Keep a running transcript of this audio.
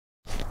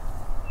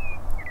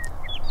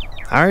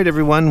Alright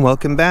everyone,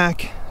 welcome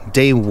back.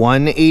 Day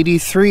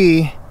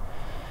 183.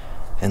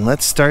 And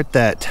let's start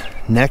that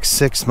next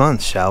 6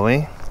 months, shall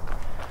we?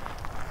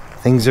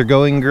 Things are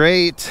going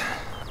great.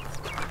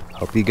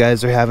 Hope you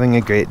guys are having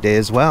a great day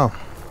as well.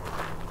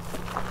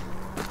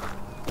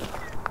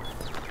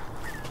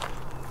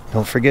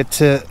 Don't forget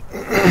to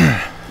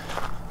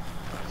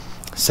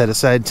set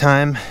aside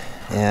time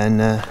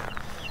and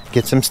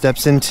get some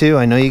steps in too.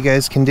 I know you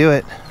guys can do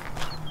it.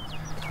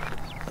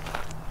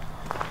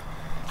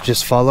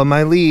 Just follow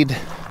my lead.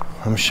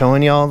 I'm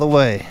showing you all the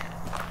way.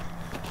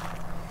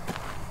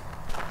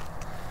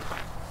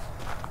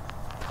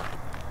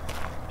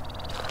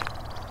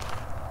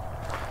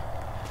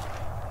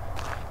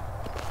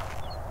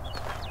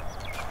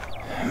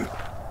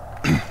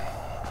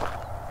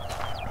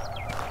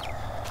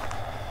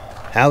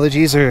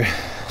 Allergies are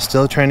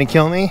still trying to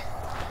kill me.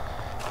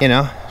 You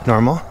know,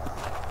 normal.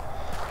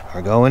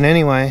 We're going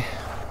anyway.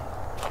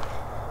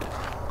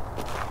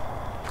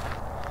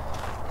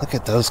 Look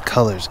at those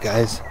colors,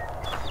 guys.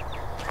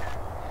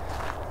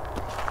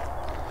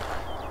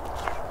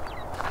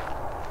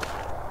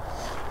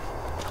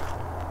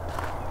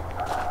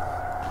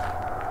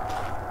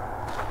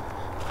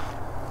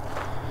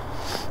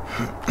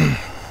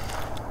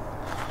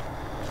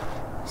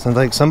 Sounds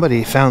like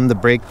somebody found the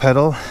brake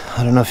pedal.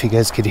 I don't know if you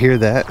guys could hear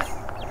that.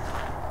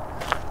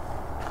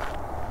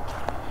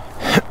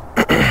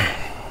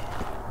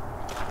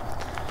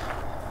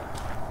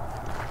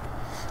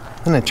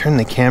 I'm gonna turn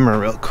the camera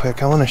real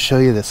quick. I want to show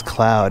you this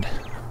cloud.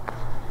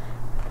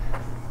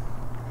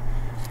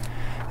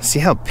 See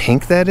how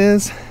pink that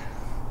is?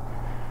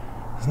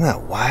 Isn't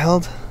that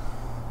wild?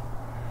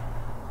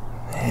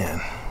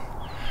 Man.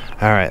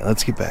 Alright,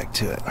 let's get back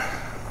to it.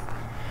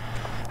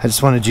 I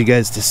just wanted you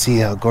guys to see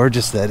how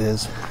gorgeous that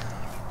is.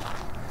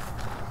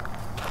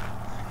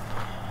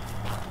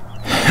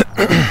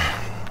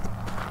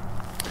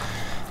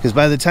 Because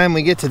by the time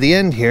we get to the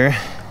end here,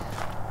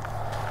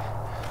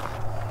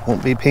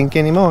 won't be pink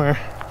anymore.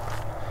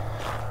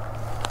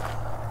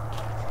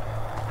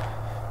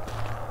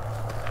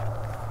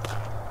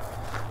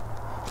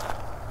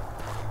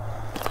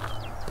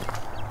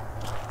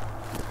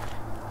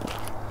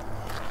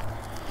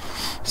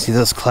 See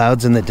those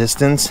clouds in the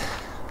distance?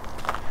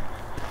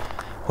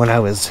 When I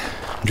was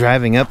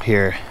driving up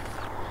here,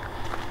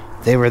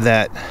 they were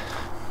that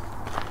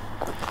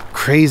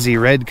crazy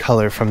red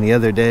color from the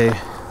other day.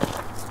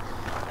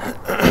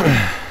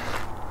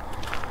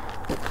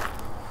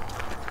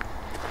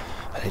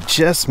 But I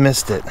just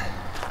missed it.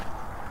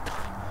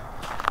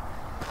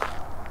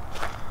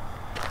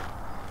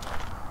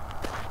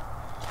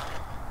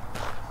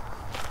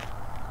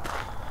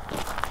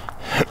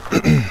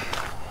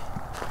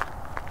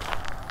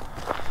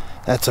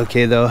 That's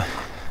okay though.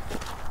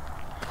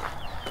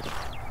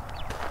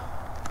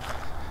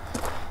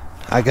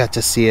 I got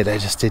to see it, I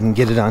just didn't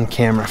get it on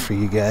camera for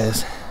you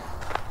guys.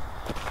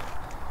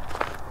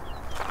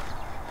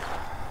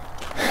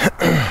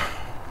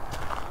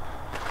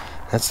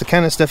 That's the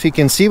kind of stuff you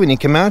can see when you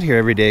come out here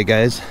every day,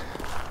 guys.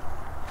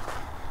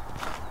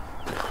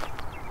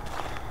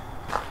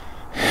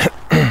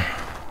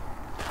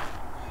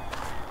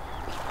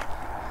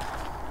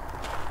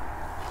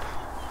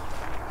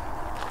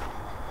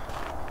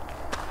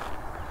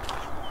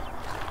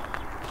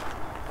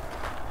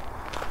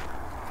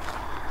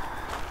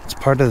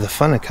 Part of the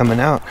fun of coming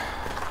out.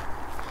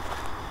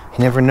 You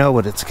never know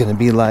what it's going to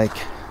be like.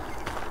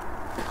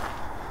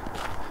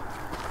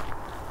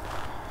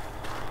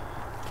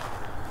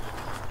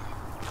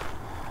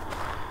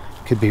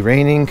 Could be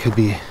raining, could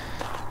be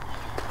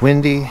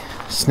windy,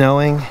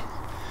 snowing.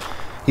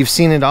 You've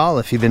seen it all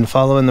if you've been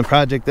following the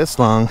project this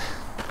long.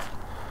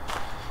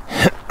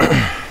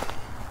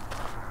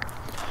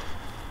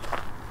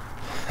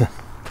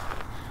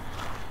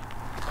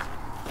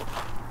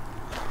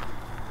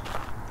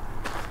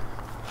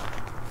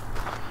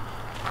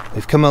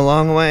 We've come a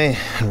long way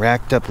and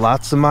racked up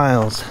lots of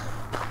miles.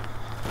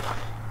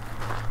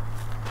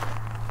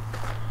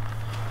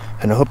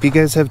 And I hope you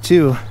guys have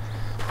too.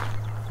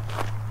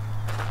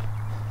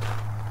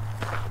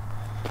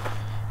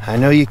 I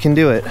know you can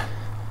do it.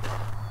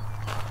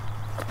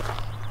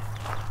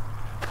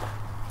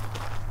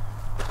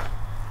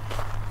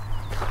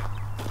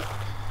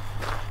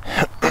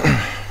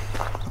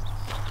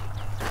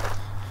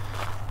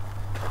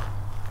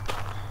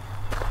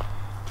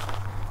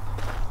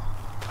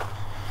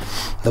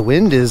 The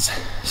wind is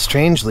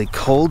strangely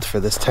cold for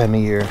this time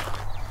of year.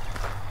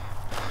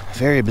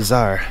 Very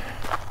bizarre.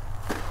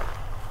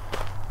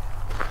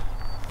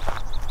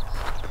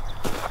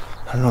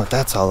 I don't know what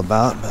that's all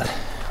about, but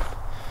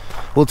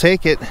we'll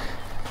take it.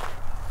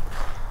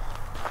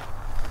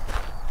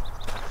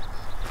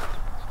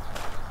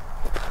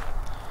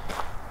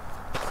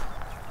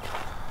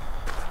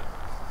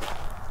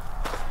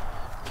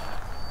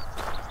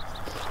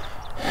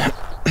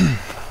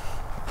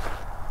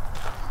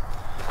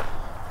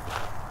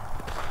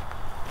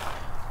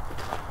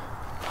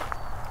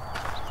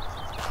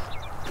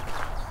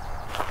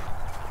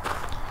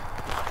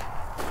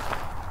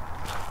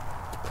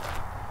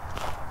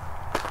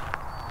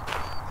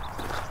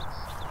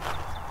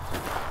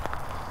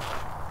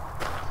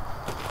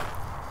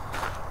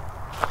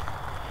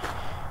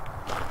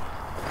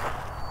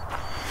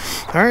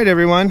 All right,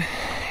 everyone,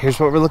 here's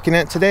what we're looking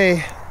at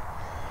today.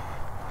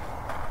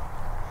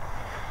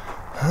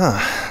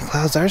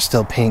 Clouds are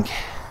still pink.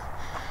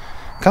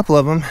 A couple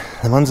of them.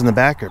 The ones in the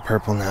back are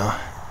purple now.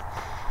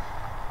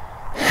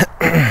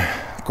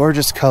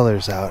 Gorgeous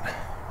colors out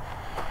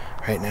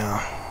right now.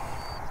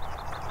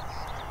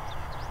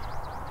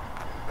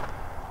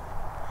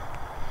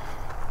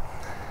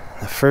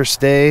 The first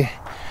day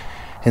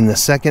in the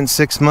second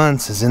 6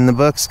 months is in the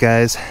books,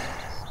 guys.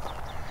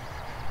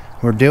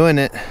 We're doing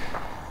it.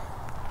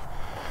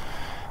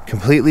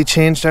 Completely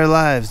changed our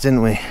lives,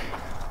 didn't we?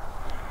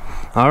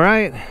 All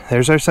right,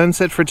 there's our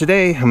sunset for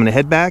today. I'm gonna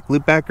head back,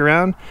 loop back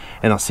around,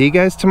 and I'll see you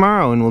guys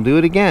tomorrow, and we'll do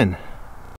it again.